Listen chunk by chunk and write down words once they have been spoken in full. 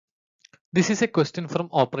This is a question from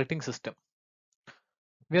operating system.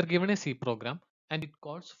 We are given a C program and it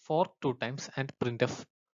calls fork 2 times and printf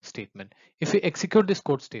statement. If we execute this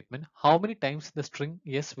code statement, how many times the string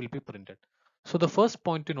yes will be printed? So the first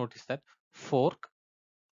point to notice that fork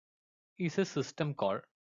is a system call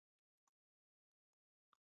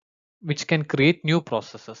which can create new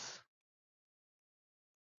processes,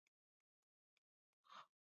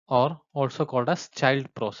 or also called as child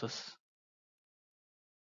process.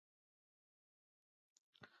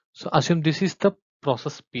 So assume this is the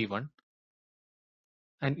process P1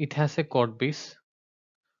 and it has a code base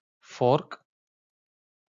fork,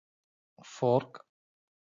 fork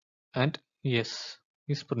and yes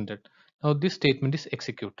is printed. Now this statement is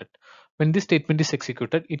executed. When this statement is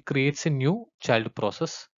executed, it creates a new child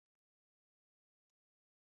process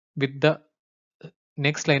with the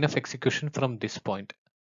next line of execution from this point.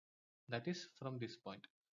 That is from this point.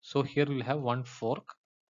 So here we'll have one fork,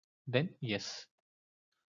 then yes.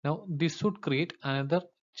 Now this should create another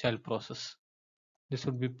child process. This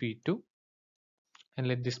would be P2 and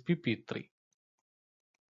let this be P3.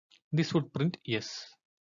 This would print yes.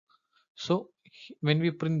 So when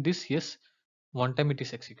we print this yes, one time it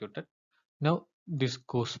is executed. Now this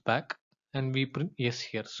goes back and we print yes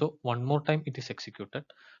here. So one more time it is executed.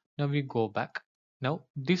 Now we go back. Now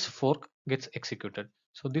this fork gets executed.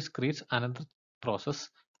 So this creates another process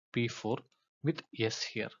P4 with yes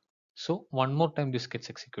here. So one more time this gets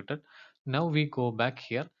executed. Now we go back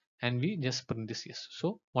here and we just print this yes.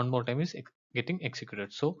 So one more time is getting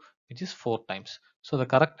executed. So which is 4 times. So the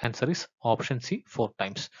correct answer is option C, 4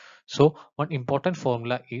 times. So one important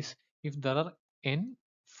formula is if there are n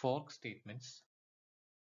fork statements,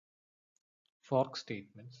 fork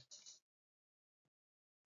statements,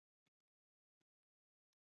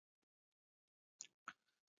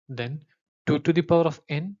 then 2 to the power of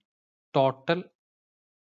n total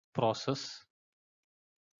process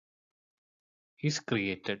is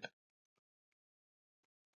created.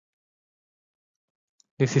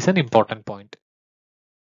 This is an important point.